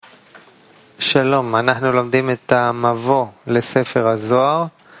שלום, אנחנו לומדים את המבוא לספר הזוהר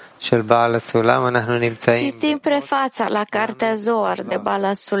של בעל הסולם. אנחנו נמצאים Citim prefața la cartea Zohar de Baal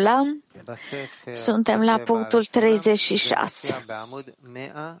HaSulam. Suntem la punctul 36.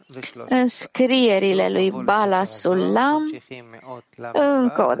 În scrierile lui Baal HaSulam,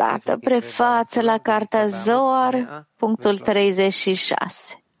 încă o dată, prefață la cartea Zohar, punctul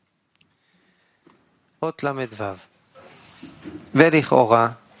 36.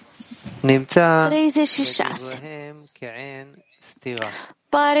 ולכאורה נמצא 36.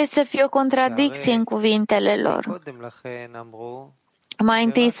 Pare să fie o contradicție în cuvintele lor. Mai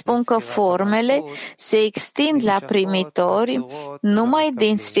întâi spun că formele se extind la primitori numai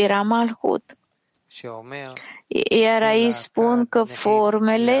din sfera Malhut. Iar aici spun că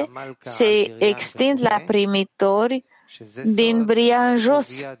formele se extind la primitori din Bria în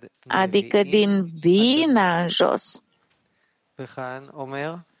jos, adică din Bina în jos.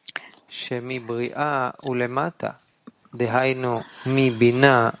 דהיינו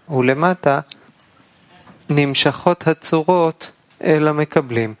מבינה ולמטה נמשכות הצורות אל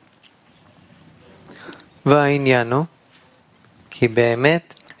המקבלים. והעניין הוא כי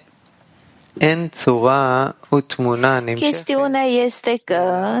באמת אין צורה ותמונה נמשכת. Chestiunea este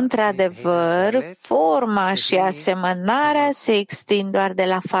că, într-adevăr, forma și asemănarea se extind doar de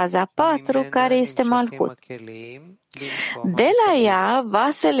la faza 4, care este Malhut. De la ea,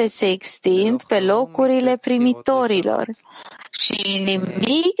 vasele se extind pe locurile primitorilor și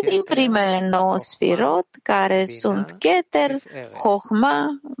nimic din primele 9 sfirot, care sunt Keter, Chochma,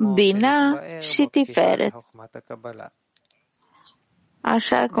 Bina și Tiferet.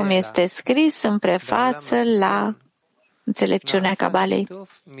 Așa cum este scris în prefață la înțelepciunea Cabalei.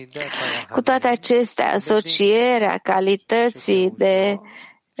 Cu toate acestea, asocierea calității de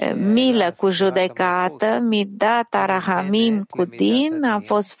milă cu judecată, Midat Arahamim cu Din, a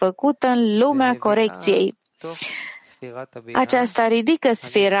fost făcută în lumea corecției. Aceasta ridică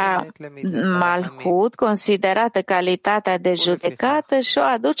sfera Malhut, considerată calitatea de judecată, și o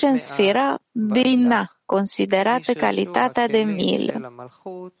aduce în sfera Bina, considerată calitatea de milă.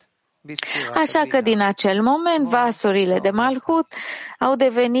 Așa că din acel moment vasurile de Malhut au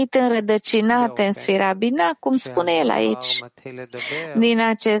devenit înrădăcinate în sfera Bina, cum spune el aici. Din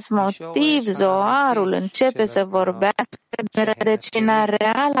acest motiv, Zoharul începe să vorbească de rădăcina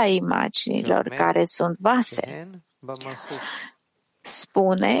reală a imaginilor, care sunt vase.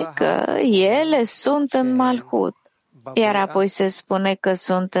 Spune că ele sunt în Malhut, iar apoi se spune că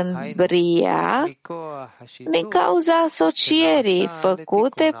sunt în Bria din cauza asocierii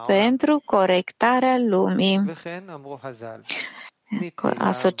făcute pentru corectarea lumii.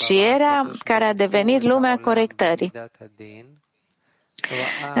 Asocierea care a devenit lumea corectării.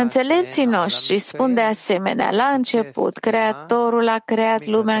 Înțelepții noștri spun de asemenea, la început, Creatorul a creat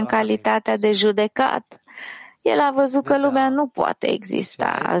lumea în calitatea de judecat. El a văzut că lumea nu poate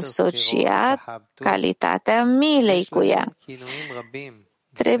exista, asociat calitatea milei cu ea.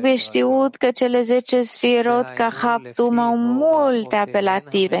 Trebuie știut că cele 10 sfirot ca Haptum au multe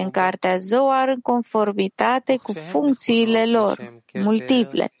apelative în cartea Zohar în conformitate cu funcțiile lor,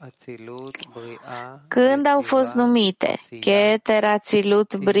 multiple. Când au fost numite Keter,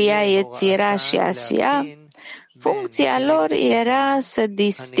 Atzilut, Bria, Yetzira și Asia, funcția lor era să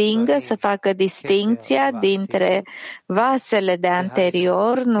distingă, să facă distincția dintre vasele de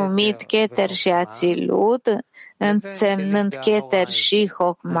anterior, numit Keter și Atzilut, însemnând Keter și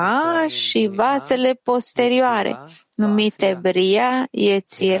Chochma, și vasele posterioare, numite Bria,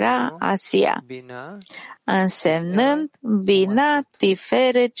 Yetzira, Asia, însemnând Bina,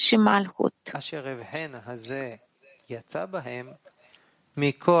 Tiferet și Malhut.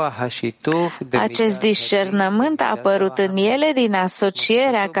 Acest discernământ a apărut în ele din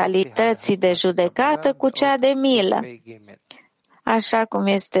asocierea calității de judecată cu cea de milă, așa cum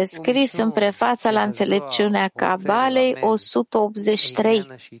este scris în prefața la înțelepciunea Cabalei 183.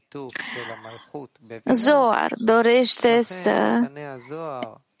 Zohar dorește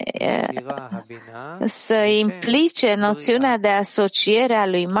să implice noțiunea de asociere a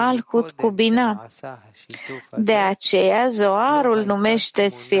lui Malhut cu Bina. De aceea, Zoharul numește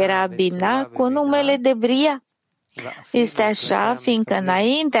sfera Bina cu numele de Bria. Este așa, fiindcă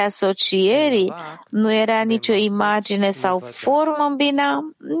înainte asocierii nu era nicio imagine sau formă în Bina,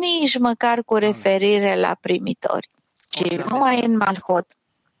 nici măcar cu referire la primitori, ci numai în Malhut.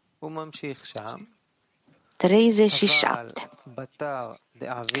 37.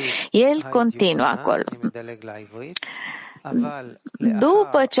 El continuă acolo.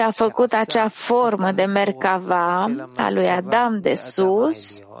 După ce a făcut acea formă de Merkava a lui Adam de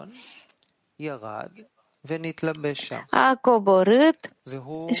sus, a coborât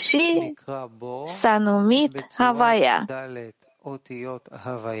și s-a numit Havaya.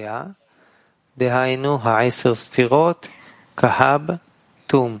 דהיינו 10 ספירות, כהב,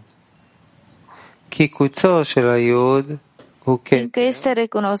 תום. כי קוצו של היוד הוא Fiindcă este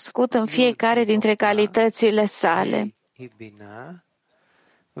recunoscut în fiecare dintre calitățile sale.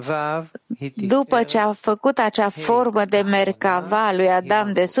 După ce a făcut acea formă de Merkava lui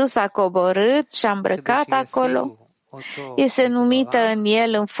Adam de sus, a coborât și a îmbrăcat acolo. Este numită în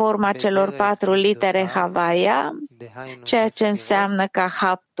el în forma celor 4 litere Havaya, ceea ce înseamnă ca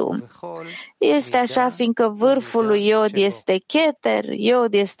Haptum. Este așa fiindcă vârful lui Iod este Keter,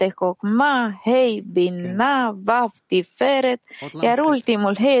 Iod este Chokma, Hei, Binah, Vav, Tiferet, iar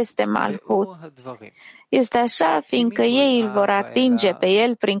ultimul Hei este Malhut. Este așa fiindcă ei îl vor atinge pe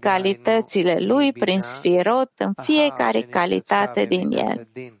el prin calitățile lui, prin sfirot, în fiecare calitate din el.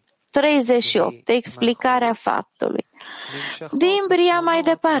 38. Explicarea faptului. Din Bria mai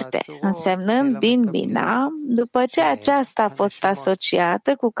departe, însemnând din Bina, după ce aceasta a fost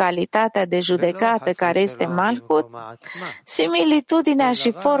asociată cu calitatea de judecată care este Malhut, similitudinea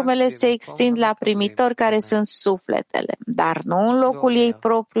și formele se extind la primitori care sunt sufletele, dar nu în locul ei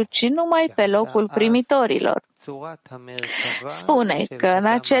propriu, ci numai pe locul primitorilor. Spune că în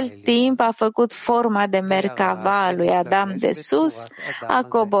acel timp a făcut forma de Merkava a lui Adam de sus, a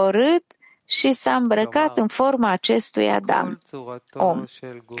coborât și s-a îmbrăcat în forma acestui Adam, om.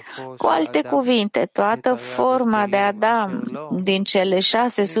 Cu alte cuvinte, toată forma de Adam din cele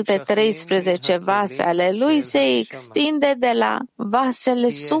 613 vase ale lui se extinde de la vasele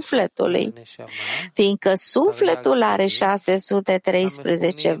sufletului, fiindcă sufletul are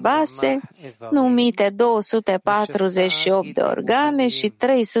 613 vase, numite 248 de organe și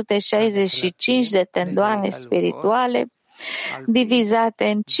 365 de tendoane spirituale, divizate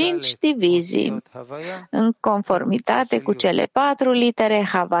în 5 divizii, în conformitate cu cele 4 litere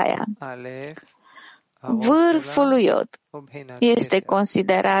Havaya. Vârful lui Iod este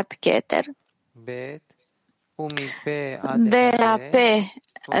considerat Keter. De la P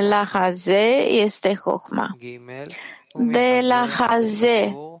la Haze este Chochma. De la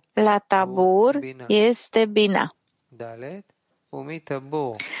Haze la Tabur este Bina.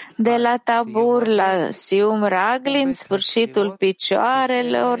 De la Tabur la Sium Raglin, sfârșitul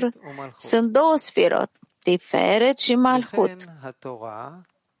picioarelor, sunt 2 sfirot, Tiferet și Malhut.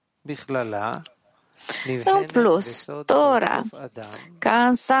 În plus, Tora, ca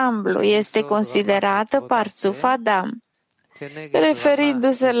ansamblu, este considerată Parțuf Adam,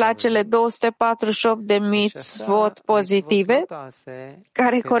 referindu-se la cele 248 de mitzvot pozitive,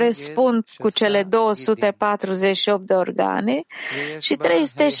 care corespund cu cele 248 de organe, și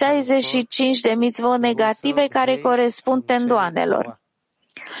 365 de mitzvot negative care corespund tendoanelor.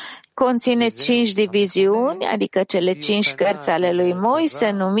 Conține 5 diviziuni, adică cele 5 cărți ale lui Moise,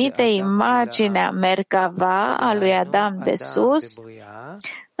 numite imaginea Merkava a lui Adam de sus,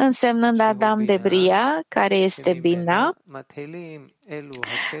 însemnând Adam de Bria, care este Bina,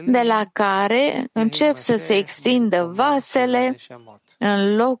 de la care încep să se extindă vasele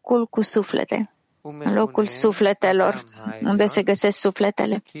în locul cu suflete, în locul sufletelor, unde se găsesc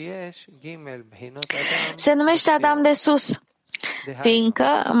sufletele. Se numește Adam de sus,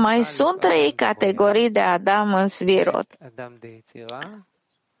 fiindcă mai sunt 3 categorii de Adam în Svirot.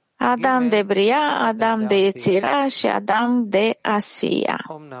 Adam de Bria, Adam de Yetzira și Adam de Asia.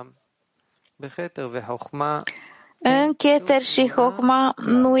 În Keter și Chochma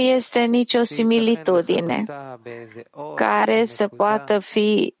nu este nicio similitudine care să poată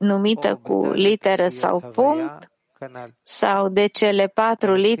fi numită cu literă sau punct sau de cele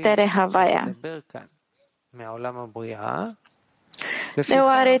 4 litere Havaya.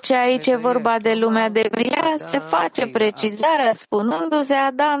 Deoarece aici e vorba de lumea de Bria, se face precizarea spunându-se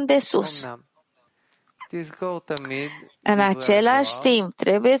Adam de sus. În același timp,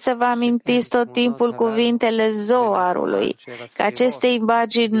 trebuie să vă amintiți tot timpul cuvintele Zoharului, că aceste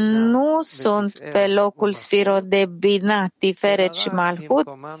imagini nu sunt pe locul sfirot de Bina, Tiferet și Malhut,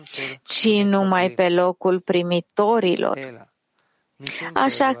 ci numai pe locul primitorilor.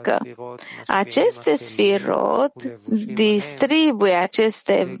 Așa că aceste sfirot distribuie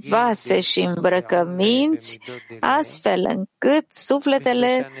aceste vase și îmbrăcăminți astfel încât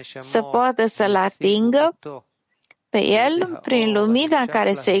sufletele să poată să-l atingă pe el prin lumina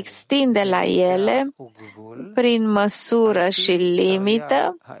care se extinde la ele, prin măsură și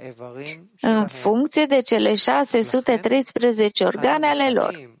limită, în funcție de cele 613 organe ale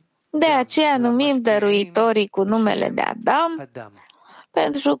lor. De aceea numim dăruitorii cu numele de Adam,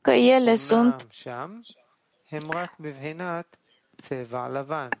 pentru că ele sunt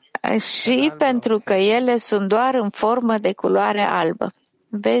și pentru că ele sunt doar în formă de culoare albă.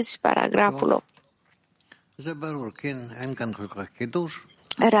 Vezi paragraful 8.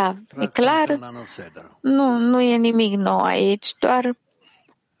 Rav, e clar? Nu e nimic nou aici, doar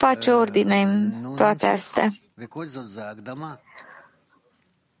face ordine în toate astea.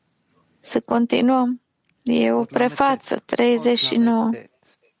 Să continuăm. E o prefață, 39.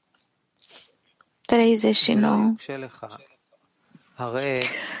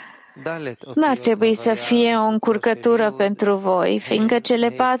 N-ar trebui să fie o încurcătură pentru voi, fiindcă cele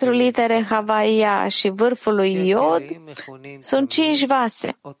 4 litere Havaia și vârful lui Iod sunt 5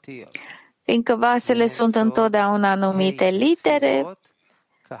 vase. Fiindcă vasele sunt întotdeauna numite litere,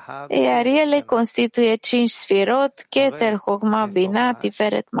 iar ele constituie 5 sfirot, Keter, Chokhmah, Binah,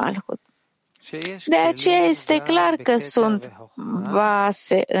 Tiferet, Malchut. De aceea este clar că sunt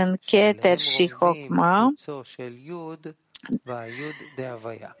vase în Keter și Chokhmah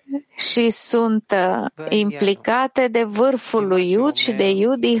și sunt implicate de vârful lui Iud și de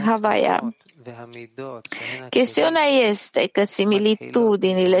Iudi Havaia. Chestiunea este că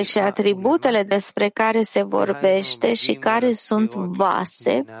similitudinile și atributele despre care se vorbește și care sunt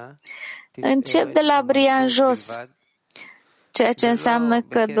vase încep de la Bria în jos, ceea ce înseamnă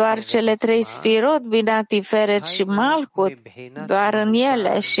că doar cele 3 sfirot, Binah, Tiferet și Malchut, doar în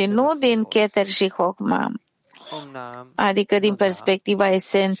ele și nu din Keter și Chokhmah, adică din perspectiva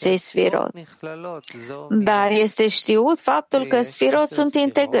esenței sfirot. Dar este știut faptul că sfirot sunt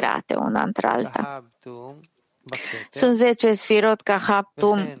integrate una între alta. Sunt 10 sfirot ca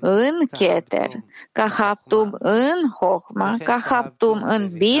haptum în Keter, ca haptum în Chokhmah, ca haptum în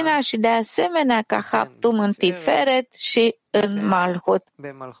Binah și de asemenea ca haptum în Tiferet și în Malchut.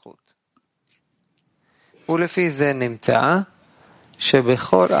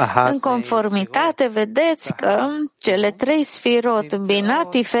 În conformitate, vedeți că cele 3 sfirot, Binah,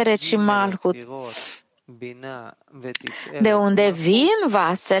 Tiferet și Malchut, de unde vin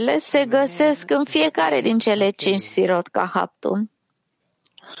vasele, se găsesc în fiecare din cele 5 sfirot ca haptum.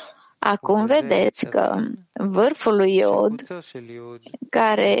 Acum vedeți că vârful lui Iod,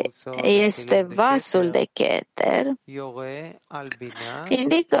 care este vasul de Keter,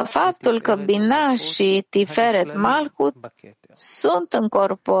 indică faptul că Binah și Tiferet Malchut sunt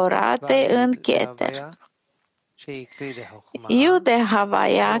încorporate în Keter. Iude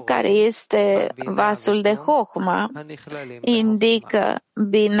Havaia, care este vasul de Chokhmah, indică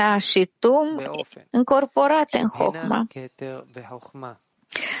Binah și Tum încorporate în Chokhmah.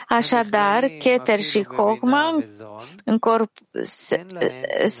 Așadar, Keter și Chokhmah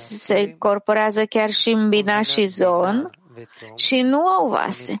se incorporează chiar și în Binah și Zon și nu au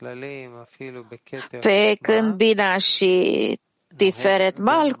vase. Pe când Binah și Tiferet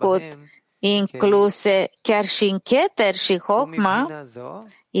Malchut, incluse chiar și în Keter și Chokhmah,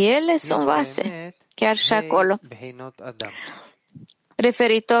 ele sunt vase, chiar și acolo.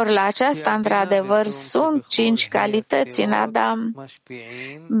 Referitor la aceasta, într-adevăr, sunt 5 calități în Adam.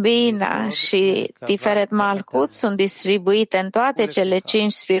 Binah și Tiferet Malchut sunt distribuite în toate cele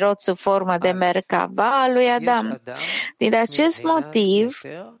 5 sfirot sub formă de Merkava a lui Adam. Din acest motiv,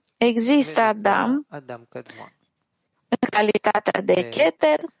 există Adam în calitatea de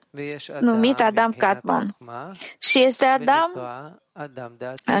Keter, numit Adam Kadmon, și este Adam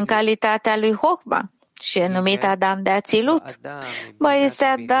în calitatea lui Chokhmah, și e numit Adam de Atzilut. Este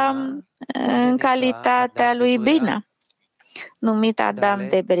Adam în calitatea lui Binah, numit Adam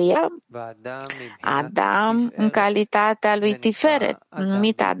de Bria, Adam în calitatea lui Tiferet,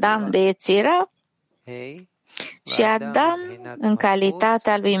 numit Adam de Yetzira, și Adam în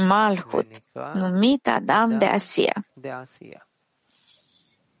calitatea lui Malchut, numit Adam de Asia.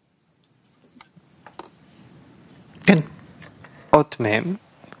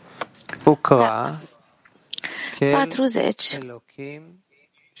 40.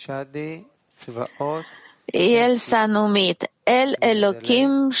 El s-a numit El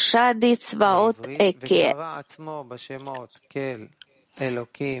Elohim Shadi Tzvaot Ekie.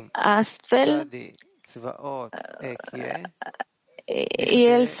 Astfel,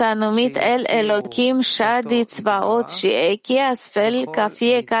 el s-a numit El Elohim Shadi Tzvaot și Ekie, astfel ca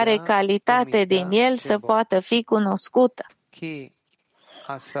fiecare calitate din el să poată fi cunoscută.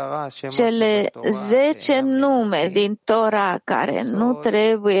 Cele 10 nume din Torah care nu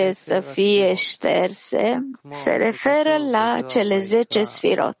trebuie să fie șterse se referă la cele 10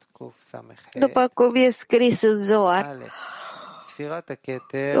 sfirot. După cum e scris în Zohar,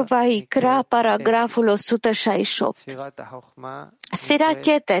 Vaikra, paragraful 168. Sfira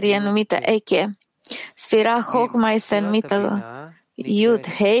Keter e numită Eche. Sfira Chokhmah este numită Yud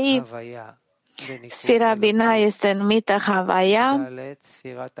Hei. Sfira Bina este numită Havaya,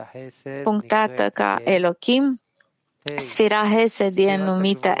 punctată ca Elohim. Sfira Hesed e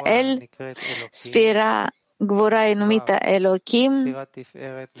numită El, Sfira Gvura e numită Elohim,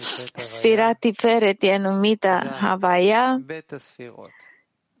 Sfira Tiferet e numită Havaya,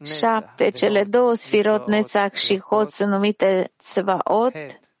 7, cele 2 sfirot Netzach și Hod sunt numite Tzvaot,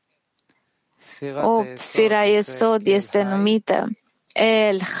 8, Sfira Yesod este numită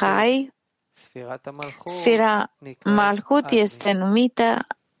El Chai, Sfira Malchut este numită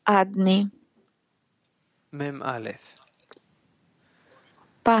Adni.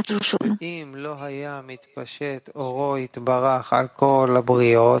 41.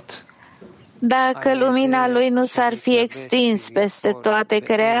 Dacă lumina lui nu s-ar fi extins peste toate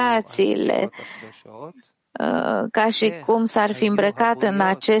creațiile, ca și cum s-ar fi îmbrăcat în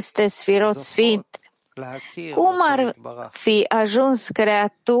aceste sfirot sfinte, cum ar fi ajuns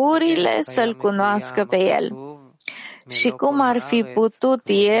creaturile să-L cunoască pe El? Și cum ar fi putut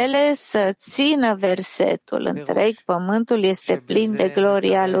ele să țină versetul? Întreg pământul este plin de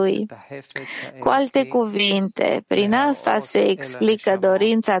gloria Lui. Cu alte cuvinte, prin asta se explică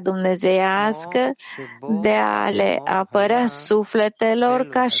dorința dumnezeiască de a le apărea sufletelor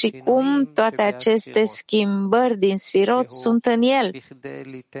ca și cum toate aceste schimbări din sfirot sunt în El.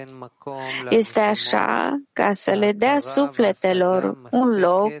 Este așa ca să le dea sufletelor un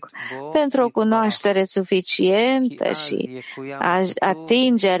loc pentru o cunoaștere suficientă și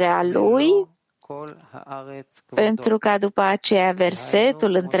atingerea Lui, pentru ca după aceea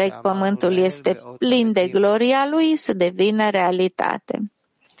versetul întreg pământul este plin de gloria Lui să devină realitate.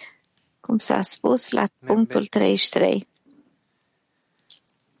 Cum s-a spus la punctul 33.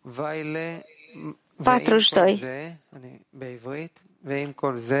 42.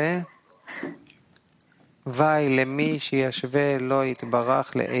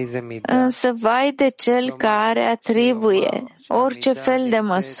 Însă vai de cel care atribuie orice fel de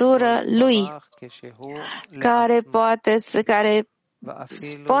măsură lui, care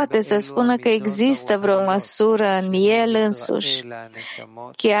poate să spună că există vreo măsură în el însuși,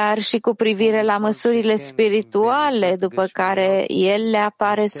 chiar și cu privire la măsurile spirituale după care el le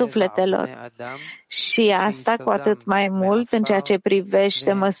apare sufletelor. Și asta cu atât mai mult în ceea ce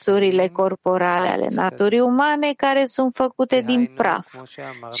privește măsurile corporale ale naturii umane, care sunt făcute din praf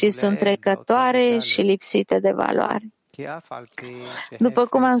și sunt trecătoare și lipsite de valoare. După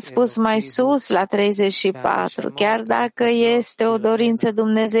cum am spus mai sus la 34, chiar dacă este o dorință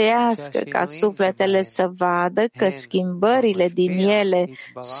dumnezeiască ca sufletele să vadă că schimbările din ele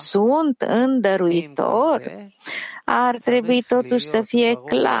sunt îndăruitori, ar trebui totuși să fie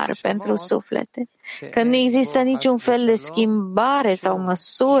clar pentru suflete că nu există niciun fel de schimbare sau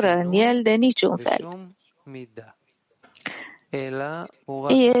măsură în el de niciun fel.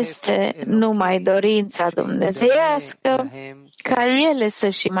 Este numai dorința dumnezeiască ca ele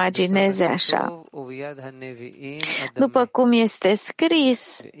să-și imagineze așa, după cum este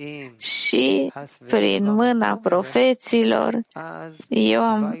scris și prin mâna profeților eu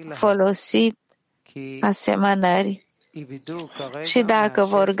am folosit asemănări. Și dacă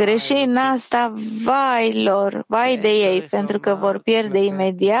vor greși în asta, vai de ei, pentru că vor pierde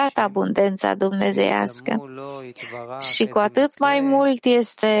imediat abundența dumnezeiască. Și cu atât mai mult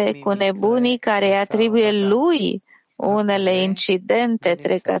este cu nebunii care îi atribuie lui unele incidente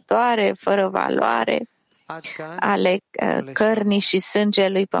trecătoare, fără valoare, ale cărnii și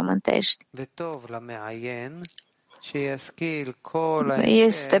sângelui pământești.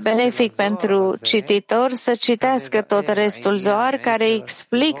 Este benefic pentru cititor să citească tot restul Zohar, care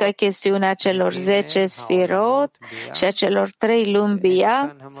explică chestiunea celor 10 sfirot și a celor 3 lumi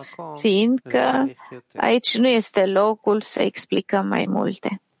Bia, fiindcă aici nu este locul să explicăm mai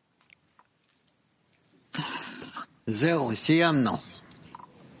multe.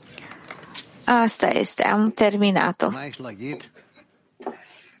 Asta este, am terminat-o.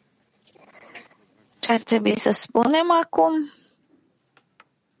 Ce ar trebui să spunem acum?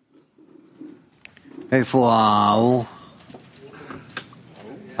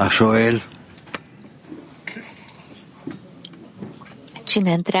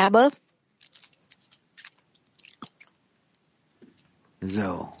 Cine întreabă?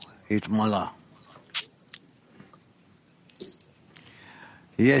 Zeu, itmala.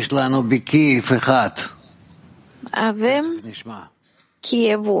 Ești la Nubiki echad. Avem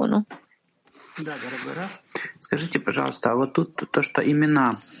Kiev 1. Да, дорогой Раф, скажите, пожалуйста, а вот тут то, что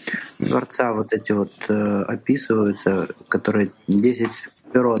имена Творца вот эти вот описываются, которые 10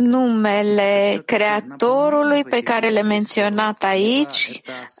 numele Creatorului pe care le-am menționat aici,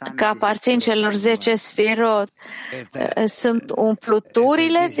 că aparțin celor 10 sfirot, sunt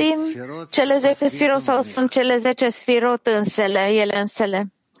umpluturile din cele 10 sfirot sau sunt cele 10 sfirot ele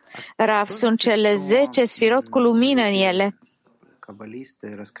însele? Rav, sunt cele 10 sfirot cu lumină în ele.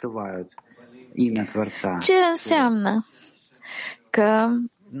 Ce înseamnă? Că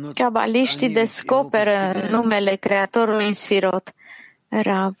cabaliștii descoperă numele Creatorului în sfirot.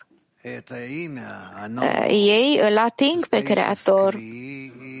 Rav, ei îl ating pe Creator.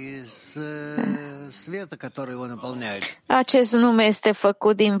 Acest nume este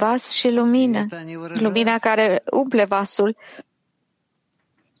făcut din vas și lumină, lumina care umple vasul.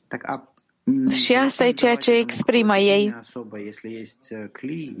 Și asta e ceea ce exprimă ei.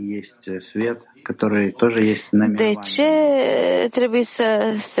 De ce trebuie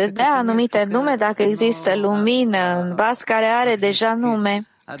să se dea anumite nume dacă există lumină în vas care are deja nume?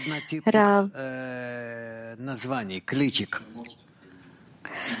 Rav,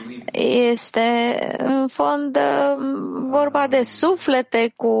 este în fond vorba de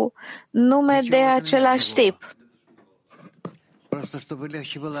suflete cu nume de același tip.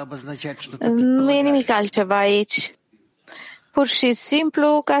 Nu e nimic altceva aici. Pur și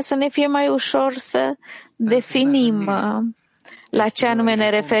simplu ca să ne fie mai ușor să definim la ce anume ne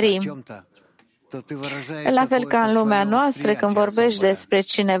referim. La fel ca în lumea noastră, când vorbești despre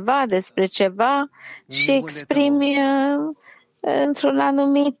cineva, despre ceva și exprimi într-un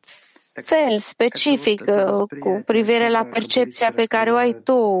anumit fel specific cu privire la percepția pe care o ai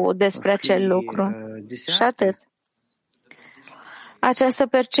tu despre acel lucru. Și atât. Această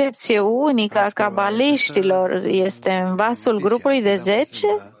percepție unică a cabaliștilor este în vasul grupului de 10?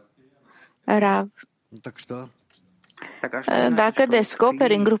 Rav. Dacă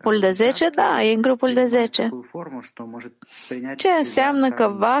descoperi în grupul de 10, da, e în grupul de 10. Ce înseamnă că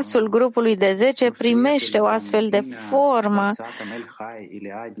vasul grupului de 10 primește o astfel de formă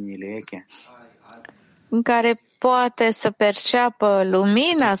în care poate să perceapă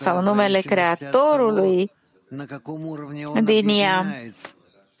lumina sau numele Creatorului din ea?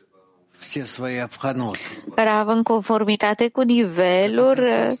 Rav, în conformitate cu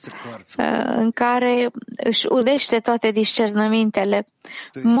niveluri în care își unește toate discernămintele,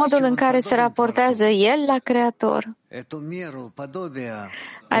 modul în care se raportează el la Creator.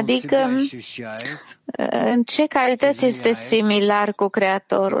 Adică, în ce calități este similar cu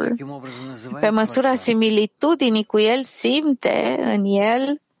Creatorul? Pe măsura similitudinii cu el, simte în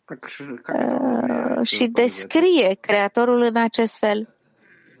el și descrie Creatorul în acest fel.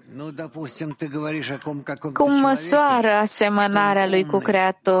 Cum măsoară asemănarea lui cu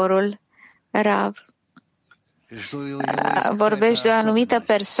Creatorul? Rav, vorbești de o anumită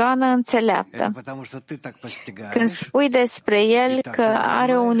persoană înțeleaptă. Când spui despre el că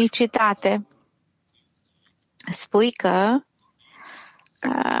are o unicitate, spui că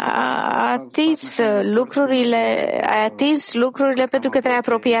ai atins lucrurile pentru că te-ai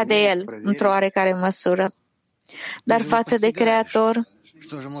apropiat de el, într-o oarecare măsură. Dar față de Creator,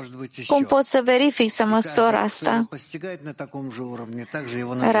 cum pot să verific, să măsor asta?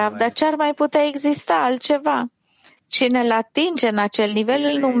 Rav, dar ce ar mai putea exista altceva? Cine îl atinge în acel nivel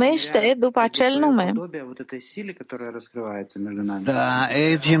îl numește după acel nume.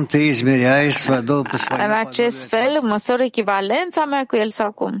 În acest fel măsor echivalența mea cu el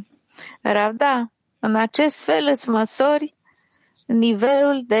sau cum? Rav, da, în acest fel îți măsori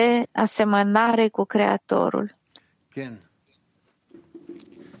nivelul de asemănare cu Creatorul.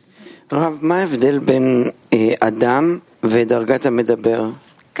 Rav, מה ההבדל בין אדם ודרגת המדבר?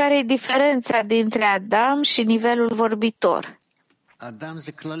 Care e diferența dintre Adam și nivelul vorbitor?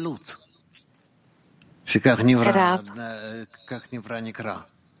 Rav,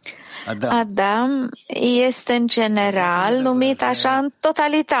 Adam este în general numit așa în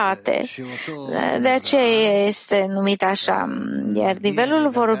totalitate. De aceea este numit așa. Iar nivelul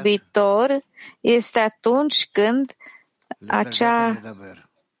vorbitor este atunci când acea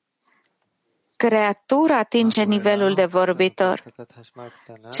creatura atinge nivelul de vorbitor.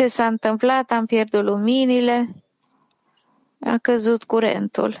 Ce s-a întâmplat? Am pierdut luminile, a căzut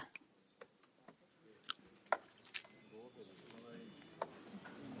curentul.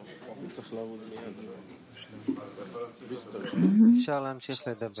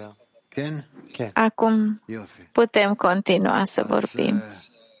 Acum putem continua să vorbim.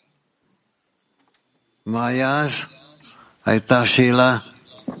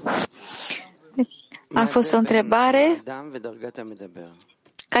 A fost o întrebare.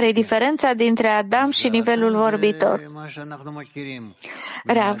 Care e diferența dintre Adam și nivelul vorbitor?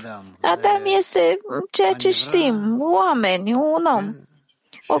 Rav, Adam este ceea ce știm, oameni, un om.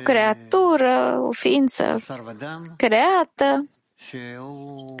 o creatură, o ființă creată,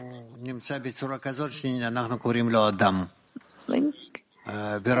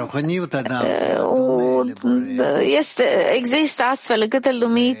 există astfel încât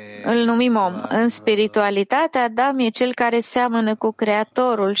îl numim om. În spiritualitate, Adam e cel care seamănă cu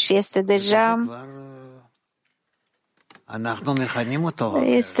Creatorul și este deja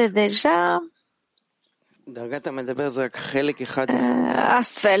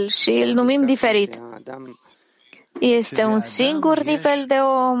astfel și îl numim diferit. Este un singur nivel de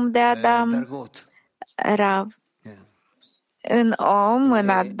om, de Adam, Rav. În om, în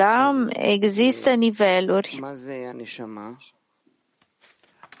Adam, există niveluri.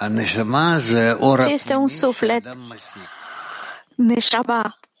 Ce este un suflet?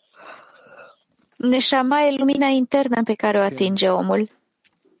 Neshama. Neshama e lumina internă pe care o atinge omul.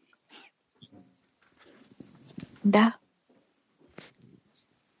 Da.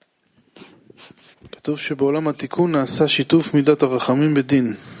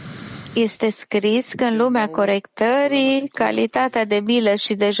 Este scris că în lumea corectării, calitatea de milă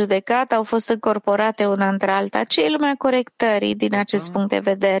și de judecată au fost încorporate una între alta. Ce e lumea corectării din acest punct de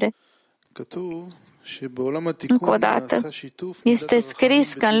vedere? Încă o dată, este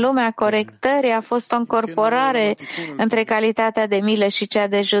scris că în lumea corectării a fost o încorporare între calitatea de milă și cea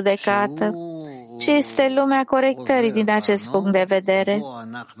de judecată. Ce este lumea corectării din acest punct de vedere?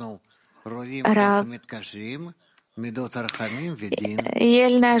 Rav.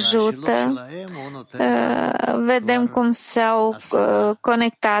 El ne ajută, vedem cum s-au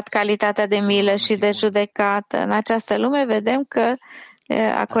conectat calitatea de milă și de judecată. În această lume vedem că,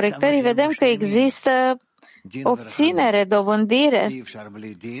 a corectării, vedem că există obținere, dobândire,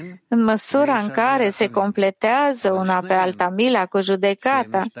 în măsura în care se completează una pe alta mila cu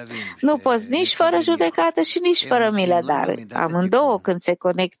judecata. Nu poți nici fără judecată și nici fără milă, dar amândouă, când se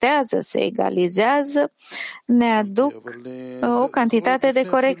conectează, se egalizează, ne aduc o cantitate de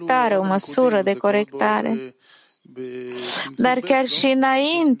corectare, o măsură de corectare. Dar chiar și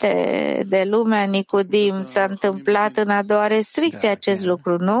înainte de lumea Nicodim s-a întâmplat în a doua restricție acest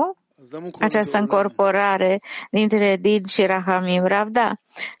lucru, nu? Această încorporare dintre Din și Rahamim, Rav, da.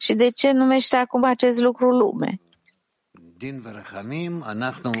 Și de ce numește acum acest lucru lume?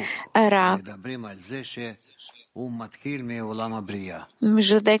 Rav.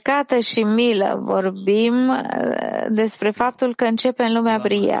 Judecată și milă vorbim despre faptul că începe în lumea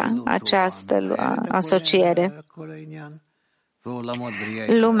Bria această asociere.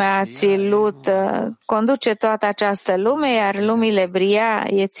 Lumea Atzilut conduce toată această lume, iar lumile Bria,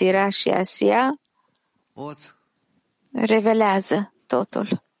 Yetzira și Asia revelează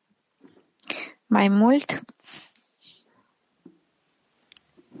totul. Mai mult,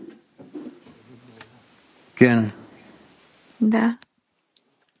 da.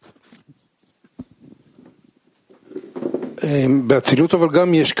 באצילות אבל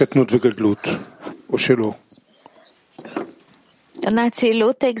גם יש קטנות וגדלות, או שלא? În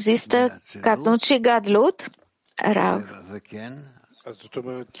Atzilut există Katnut și Gadlut? Rav.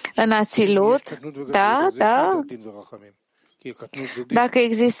 În Atzilut, da. Dacă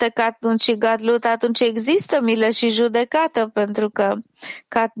există Katnut și Gadlut, atunci există milă și judecată, pentru că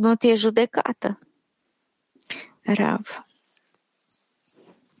Katnut e judecată. Rav.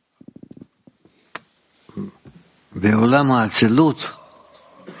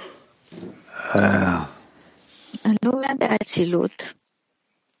 În lumea de Atzilut,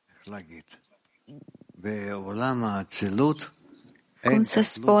 cum să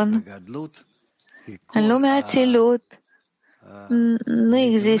spun, în lumea Atzilut nu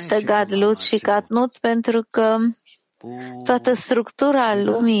există Gadlut și Katnut, pentru că toată structura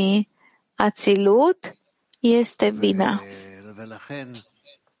lumii Atzilut este bina.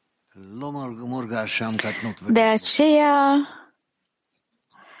 De aceea,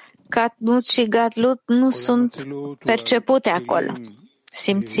 Katnut și Gadlut nu sunt percepute acolo,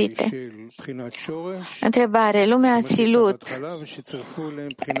 simțite. Întrebare, lumea Atzilut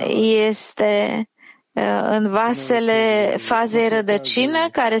este în vasele fazei rădăcină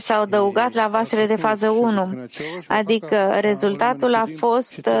care s-au adăugat la vasele de fază 1. Adică rezultatul a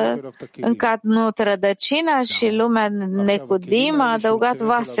fost în Katnut rădăcina și lumea Necudim a adăugat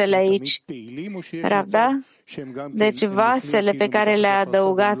vasele aici. Ravda? Deci vasele pe care le-a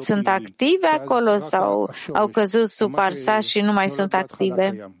adăugat sunt active acolo sau au căzut sub arsa și nu mai sunt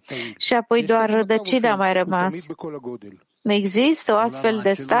active? Și apoi doar rădăcina a mai rămas. Există o astfel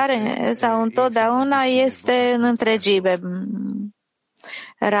de stare sau întotdeauna este în întregime?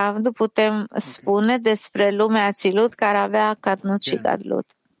 Rav, nu putem spune despre lumea Atzilut care avea Katnut și Gadlut.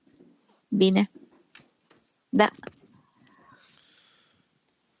 Bine. Da.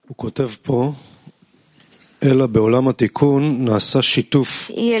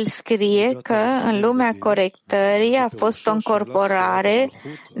 El scrie că în lumea corectării a fost o încorporare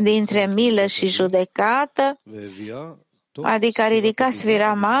dintre milă și judecată, adică a ridicat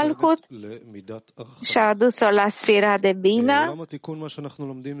sfira Malhut și a adus-o la sfira de Bina,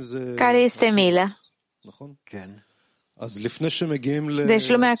 care este milă. Deci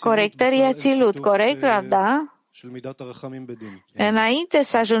lumea corectării a țilut, corect, Rav, da? Înainte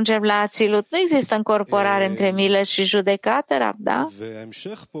să ajungem la ațilut, nu există încorporare între milă și judecată, Rav, da?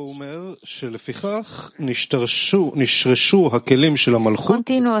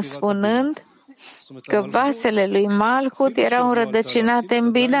 Continuă spunând că vasele lui Malhut erau înrădăcinate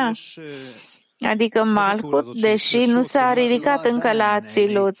în Bina, adică Malhut, deși nu s-a ridicat încă la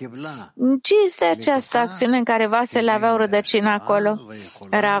ațilut. Ce este această acțiune în care vasele aveau rădăcină acolo?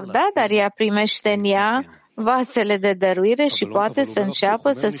 Rav, da, dar ea primește în ea vasele de dăruire și poate să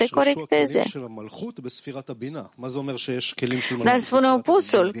înceapă să se corecteze. Dar spune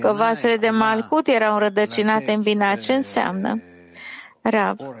opusul, că vasele de Malhut erau înrădăcinate în Bina. Ce înseamnă?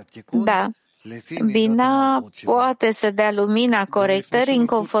 Rav, da. Bina poate să dea lumina corectării în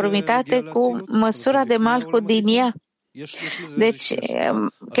conformitate cu măsura de Malhut din ea. Deci,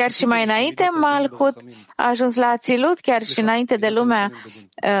 chiar și mai înainte, Malhut a ajuns la ațilut, chiar și înainte de lumea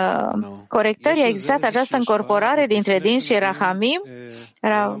corectării, a existat această încorporare dintre din și Rahamim.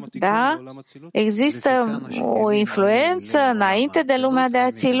 Da? Există o influență înainte de lumea de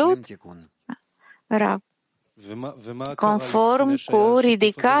ațilut? Conform cu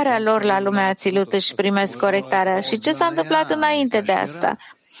ridicarea lor la lumea ațilut își primesc corectarea. Și ce s-a întâmplat înainte de asta?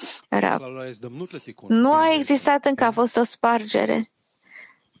 Rav, nu a existat încă, a fost o spargere.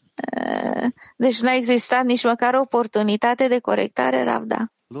 Deci n-a existat nici măcar o oportunitate de corectare, Rav, da.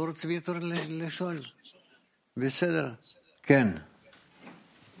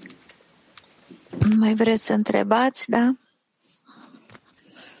 Mai vreți să întrebați, da?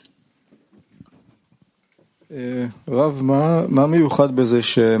 רב, מה מיוחד בזה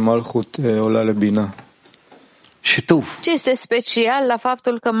שמלכות עולה לבינה? Ce este special la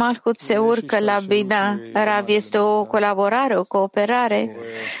faptul că Malhut se urcă la Bina? Rav, este o colaborare, o cooperare?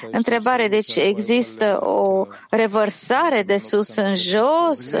 Întrebare, deci există o revărsare de sus în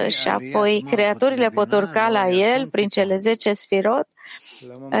jos și apoi creaturile pot urca la el prin cele 10 sfirot?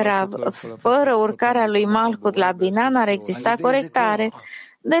 Rav, fără urcarea lui Malhut la Bina n-ar exista corectare.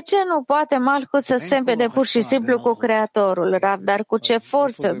 De ce nu poate Malhut să se împede pur și simplu cu Creatorul, Rav? Dar cu ce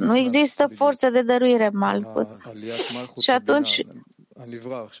forță? Nu există forță de dăruire Malhut. Și atunci,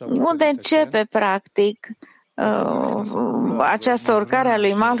 unde începe, practic, această urcare a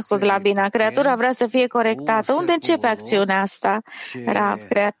lui Malhut la Bina? Creatura vrea să fie corectată. Unde începe acțiunea asta, Rav?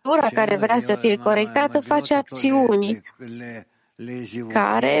 Creatura care vrea să fie corectată face acțiuni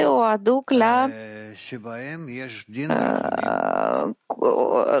care o aduc la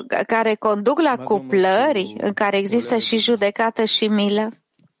care conduc la cuplări în care există și judecată și milă.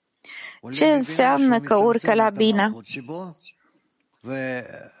 Ce înseamnă că urcă la Bina?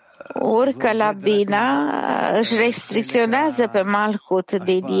 Urcă la Bina, își restricționează pe Malhut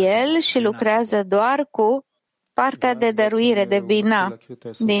din el și lucrează doar cu partea de dăruire de Bina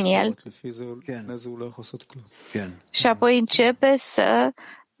din el. Și apoi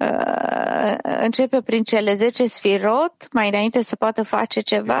începe prin cele 10 sfirot, mai înainte să poată face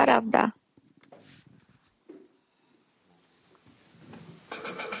ceva, Rav, da.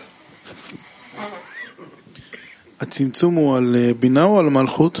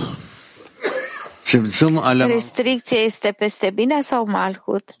 Restricția este peste Bina sau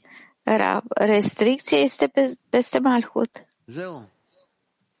Malhut? Rav, restricția este peste Malhut.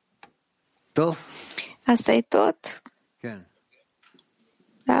 Asta e tot?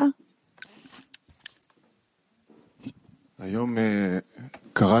 Da?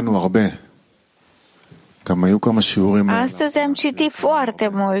 Astăzi am citit foarte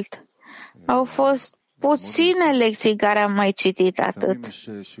mult. Au fost puține lecții care am mai citit atât.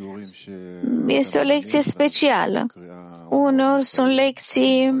 Este o lecție specială. Uneori sunt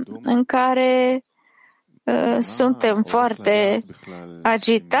lecții în care suntem foarte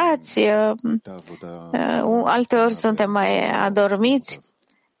agitați, alteori suntem mai adormiți.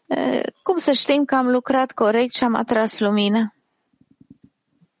 Cum să știm că am lucrat corect și am atras lumină?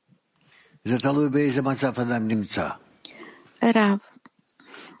 Rav,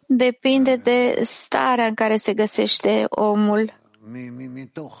 depinde de starea în care se găsește omul.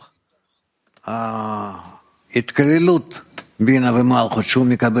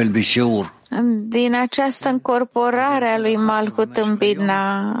 Din această încorporare a lui Malhut în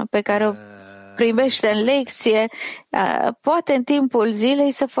Bina, pe care o primește în lecție, poate în timpul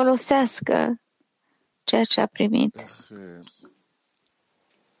zilei să folosească ceea ce a primit.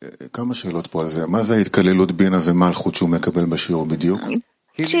 כמה שאלות פה על זה. מה זה ההתקללות בינה ומלכות שהוא מקבל בשיעור בדיוק?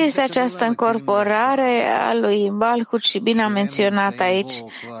 Ce este această încorporare a lui Malhut și bine a menționat aici?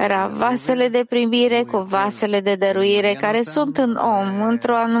 Era vasele de primire cu vasele de dăruire care sunt în om,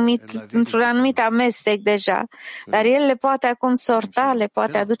 într-un anumit amestec deja, dar el le poate acum sorta, le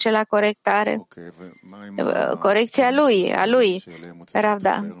poate aduce la corectare. Corecția a lui,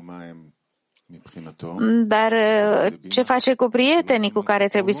 Ravda. Dar ce face cu prietenii cu care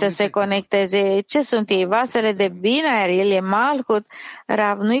trebuie să se conecteze? Ce sunt ei? Vasele de bine, iar el e Malhut.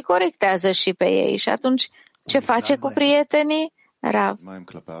 Rav nu-i corectează și pe ei. Și atunci, ce face cu prietenii? Rav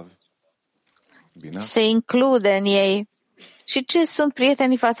se include în ei. Și ce sunt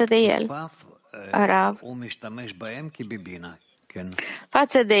prietenii față de el? Rav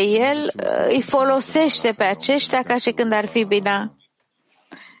față de el îi folosește pe aceștia ca și când ar fi bina.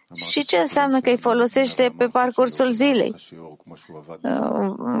 Și ce înseamnă că îi folosește pe parcursul zilei?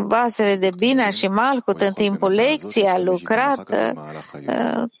 Vasele de Bina și Malhut în timpul lecției a lucrat,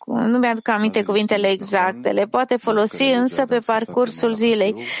 nu mi-aduc aminte cuvintele exacte, le poate folosi însă pe parcursul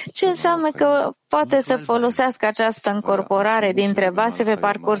zilei. Ce înseamnă că poate să folosească această încorporare dintre vase pe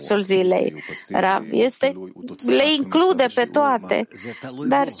parcursul zilei? Rav le include pe toate.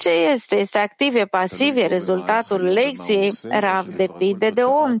 Dar ce este? Este activ, e pasiv, e rezultatul lecției? Rav depinde de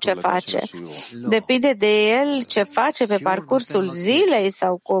om ce face. Depinde de el ce face pe parcursul zilei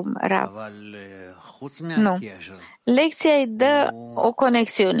sau cum, Rav? Nu. Lecția îi dă o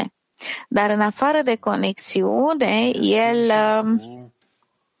conexiune. Dar în afară de conexiune,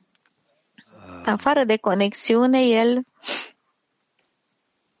 el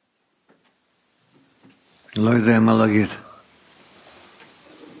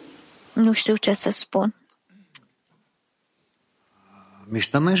nu știu ce să spun.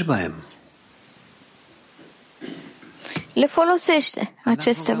 Le folosește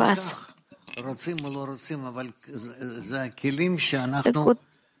aceste vase. Cu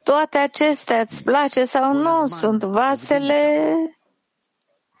toate acestea îți place sau nu, sunt vasele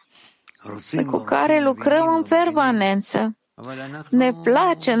cu care lucrăm în permanență. Ne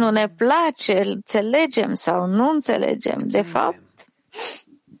place, nu ne place, înțelegem sau nu înțelegem. De fapt,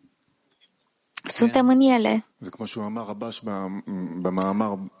 suntem în ele.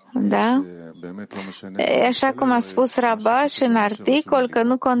 Da? Așa cum a spus Rabash în articol, că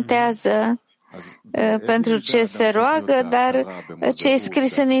nu contează pentru ce se roagă, dar ce e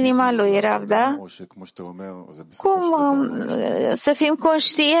scris în inima lui, Rav, da? Cum să fim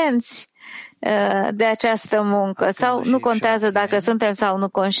conștienți de această muncă? Sau nu contează dacă suntem sau nu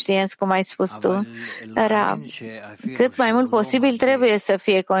conștienți, cum ai spus tu, Rav? Cât mai mult posibil trebuie să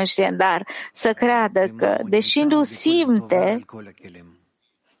fie conștient, dar să creadă că, deși nu simte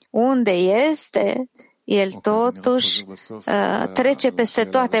unde este, el totuși trece peste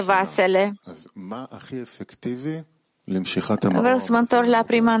toate vasele. Vreau să mă întorc la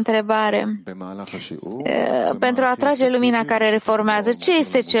prima întrebare. Pentru a atrage lumina care reformează, ce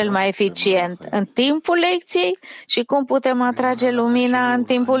este cel mai eficient? În timpul lecției? Și cum putem atrage lumina în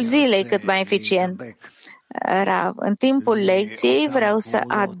timpul zilei cât mai eficient? Rav, în timpul lecției vreau să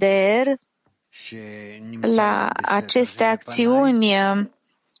ader la aceste acțiuni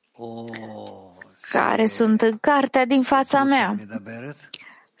care sunt în cartea din fața mea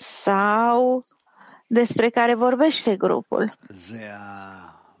sau despre care vorbește grupul.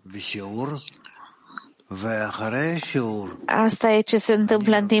 Asta e ce se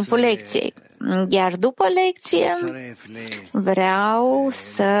întâmplă în timpul lecției. Iar după lecție vreau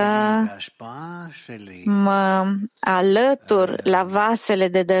să mă alătur la vasele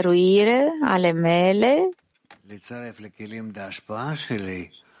de dăruire ale mele,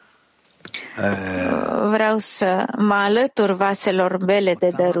 vreau să mă alătur vaselor mele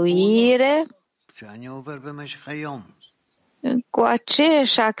de dăruire cu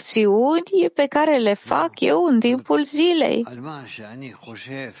aceeași acțiuni pe care le fac eu în timpul zilei.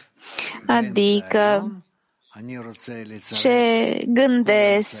 Adică ce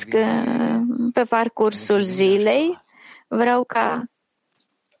gândesc pe parcursul zilei, vreau ca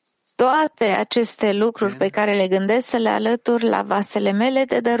toate aceste lucruri pe care le gândesc să le alătur la vasele mele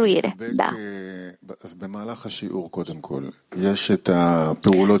de dăruire. Da.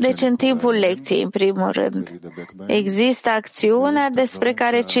 Deci în timpul lecției, în primul rând, există acțiunea despre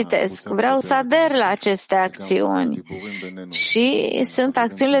care citesc. Vreau să ader la aceste acțiuni și sunt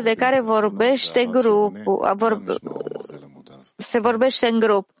acțiunile de care vorbește grupul, se vorbește în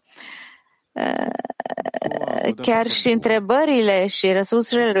grup. chiar și întrebările și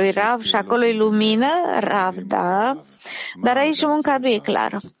răspunsurile lui Rav și acolo e lumină, Rav, da, dar aici munca nu e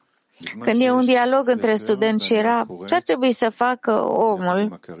clară. Când e un dialog între student și Rav, ce ar trebui să facă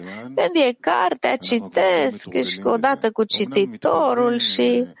omul? Când e cartea, citesc și odată cu cititorul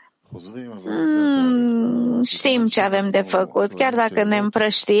și știm ce avem de făcut, chiar dacă ne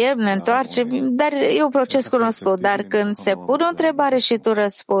împrăștiem, ne întoarcem, dar e un proces cunoscut. Dar când se pune o întrebare și tu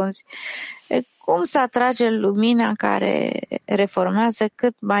răspunzi, cum să atrage lumina care reformează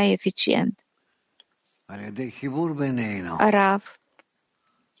cât mai eficient? Rav,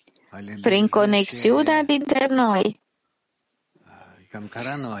 prin conexiunea dintre noi,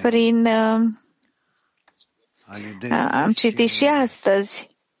 prin am citit și astăzi,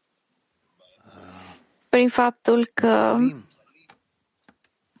 prin faptul că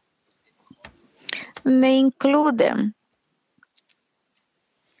ne includem.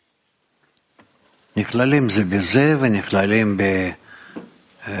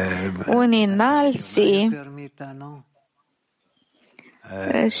 Unii în alții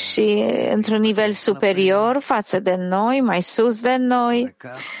și într-un nivel superior față de noi, mai sus de noi.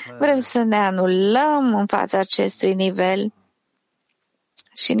 Vrem să ne anulăm în fața acestui nivel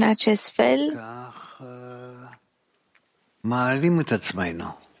și în acest fel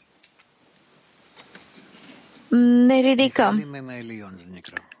ne ridicăm.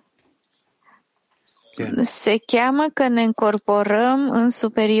 Se cheamă că ne încorporăm în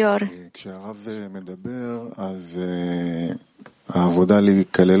superior.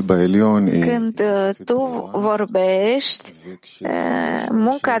 Când tu vorbești,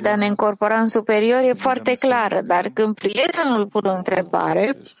 munca de a ne încorpora în superior e foarte clară, dar când prietenul pune o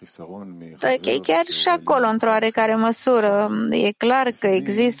întrebare, chiar și acolo, într-o oarecare măsură, e clar că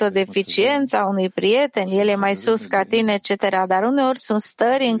există o deficiență a unui prieten, el e mai sus ca tine, etc. Dar uneori sunt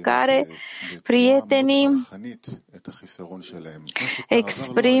stări în care prietenii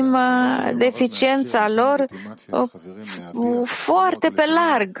exprimă deficiența lor foarte pe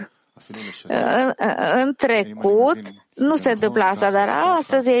larg. În trecut nu se întâmpla asta, dar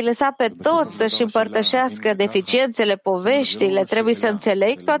astăzi ei lăsa pe toți să-și împărtășească deficiențele, poveștile. Trebuie să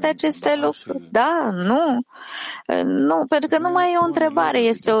înțeleg toate aceste lucruri? Da, nu. Nu, pentru că nu mai e o întrebare,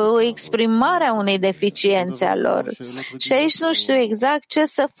 este o exprimare a unei deficiențe a lor. Și aici nu știu exact ce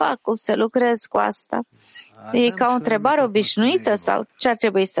să fac, cum să lucrez cu asta. E ca o întrebare obișnuită sau ce ar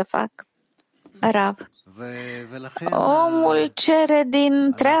trebui să fac? Rav. Omul cere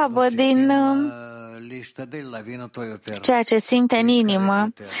din treabă, din ceea ce simte în inimă.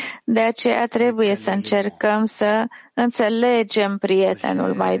 De aceea trebuie să încercăm să înțelegem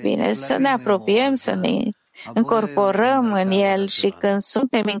prietenul mai bine, să ne apropiem, să ne încorporăm în el și când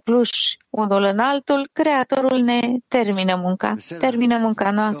suntem incluși unul în altul, Creatorul ne termină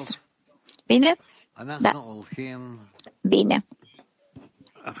munca noastră. Bine? Da. Bine.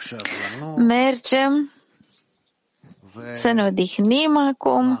 Mergem să ne odihnim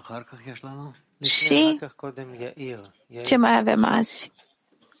acum și ce mai avem azi?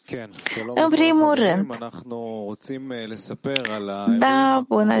 În primul rând, da,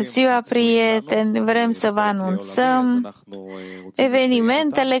 bună ziua, prieteni, vrem să vă anunțăm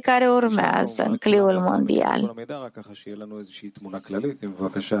evenimentele care urmează în cliul mondial.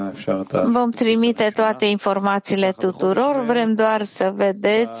 Vom trimite toate informațiile tuturor, vrem doar să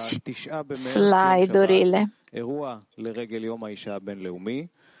vedeți slide-urile.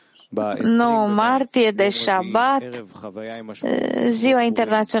 9 martie de Shabbat, Ziua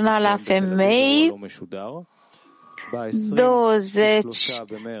Internațională a Femeii, 20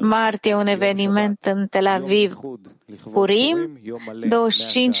 martie un eveniment în Tel Aviv, Purim,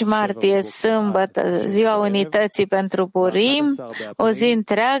 25 martie sâmbătă, Ziua Unității pentru Purim, o zi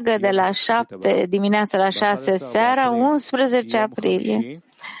întreagă de la 7 dimineața la 6 seara, 11 aprilie.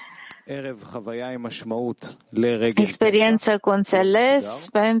 Experiență cu înțeles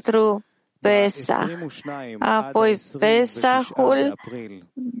pentru Pesach. Apoi Pesachul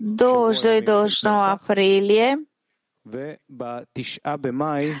 22-29 aprilie.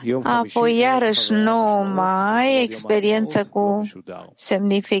 Apoi iarăși 9 mai, experiență cu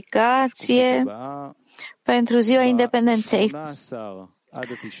semnificație pentru Ziua Independenței.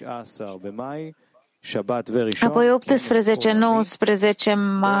 Apoi 18-19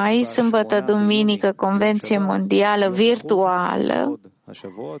 mai, sâmbătă, duminică, Convenție Mondială Virtuală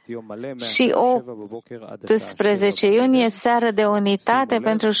și 18 iunie, seară de unitate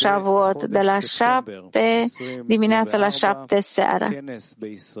pentru Shavuot, de la 7 dimineața la 7 seara.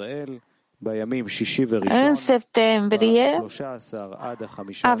 În septembrie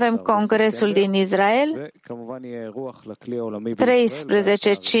avem Congresul din Israel,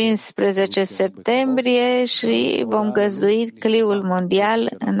 13-15 septembrie și vom găzdui Cliul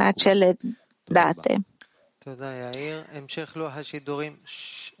Mondial în acele date.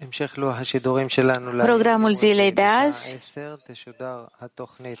 Programul zilei de azi,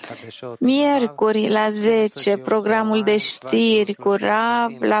 miercuri la 10, programul de știri cu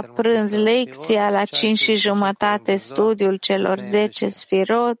Rav, la prânz lecția, la 5:30 studiul celor 10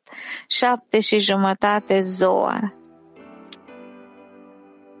 sfirot, 7:30 Zohar.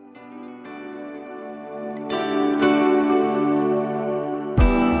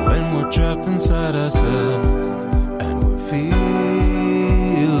 Trapped inside ourselves and we're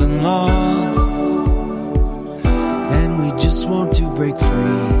feeling lost, and we just want to break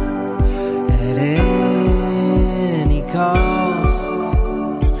free at any cost.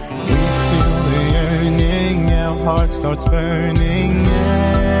 We feel the yearning, our heart starts burning,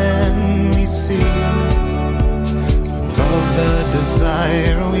 and we see above the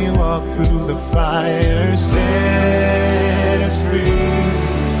desire, we walk through the fire, set us free.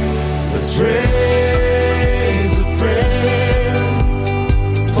 Let's raise